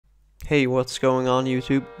Hey, what's going on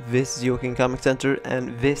YouTube? This is Joking Comic Center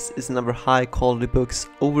and this is another high quality books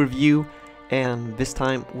overview, and this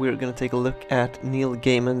time we're gonna take a look at Neil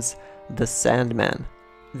Gaiman's The Sandman.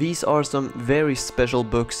 These are some very special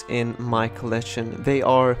books in my collection. They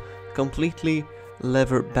are completely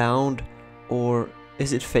leather bound, or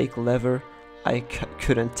is it fake leather? I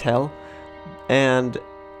couldn't tell. And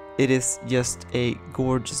it is just a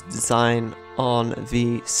gorgeous design on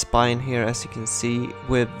the spine here, as you can see,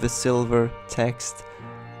 with the silver text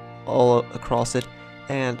all across it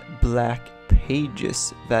and black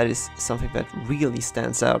pages. That is something that really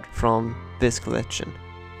stands out from this collection.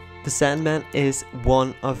 The Sandman is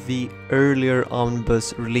one of the earlier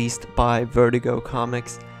omnibus released by Vertigo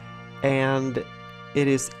Comics, and it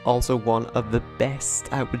is also one of the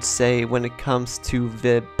best, I would say, when it comes to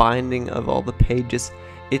the binding of all the pages.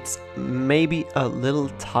 It's maybe a little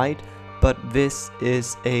tight, but this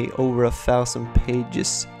is over 1,000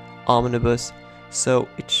 pages omnibus, so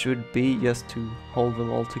it should be just to hold them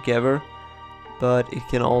all together. But it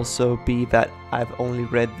can also be that I've only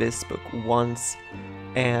read this book once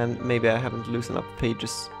and maybe I haven't loosened up the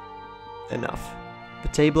pages enough. The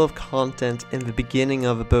table of content in the beginning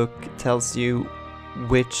of a book tells you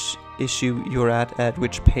which issue you're at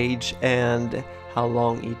which page, and how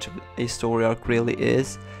long each of a story arc really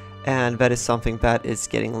is. And that is something that is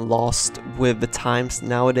getting lost with the times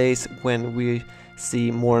nowadays, when we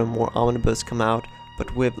see more and more omnibus come out,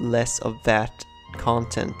 but with less of that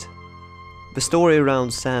content. The story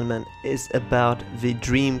around Sandman is about the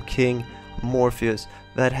Dream King Morpheus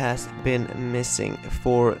that has been missing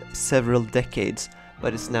for several decades,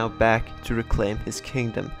 but is now back to reclaim his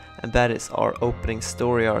kingdom. And that is our opening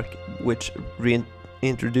story arc, which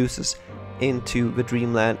reintroduces into the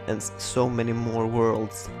Dreamland and so many more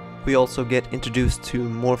worlds. We also get introduced to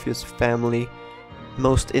Morpheus' family.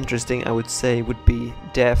 Most interesting, I would say, would be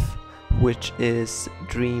Death, which is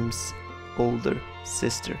Dream's older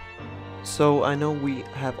sister. So I know we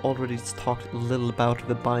have already talked a little about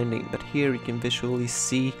the binding, but here you can visually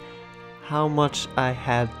see how much I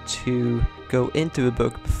had to go into the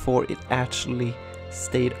book before it actually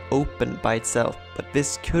stayed open by itself. But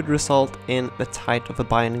this could result in the tight of a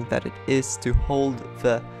binding that it is to hold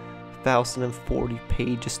the 1,040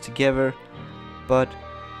 pages together, but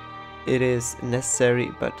it is necessary,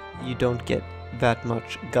 but you don't get that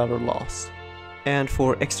much gutter loss. And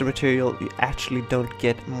for extra material, you actually don't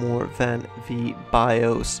get more than the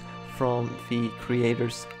bios from the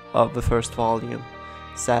creators of the first volume,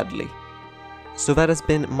 sadly. So that has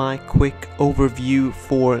been my quick overview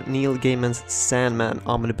for Neil Gaiman's Sandman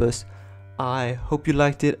omnibus. I hope you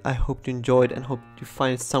liked it, I hope you enjoyed, and hope you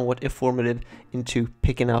find it somewhat informative into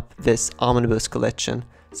picking up this omnibus collection.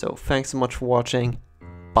 So thanks so much for watching,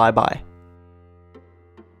 bye bye.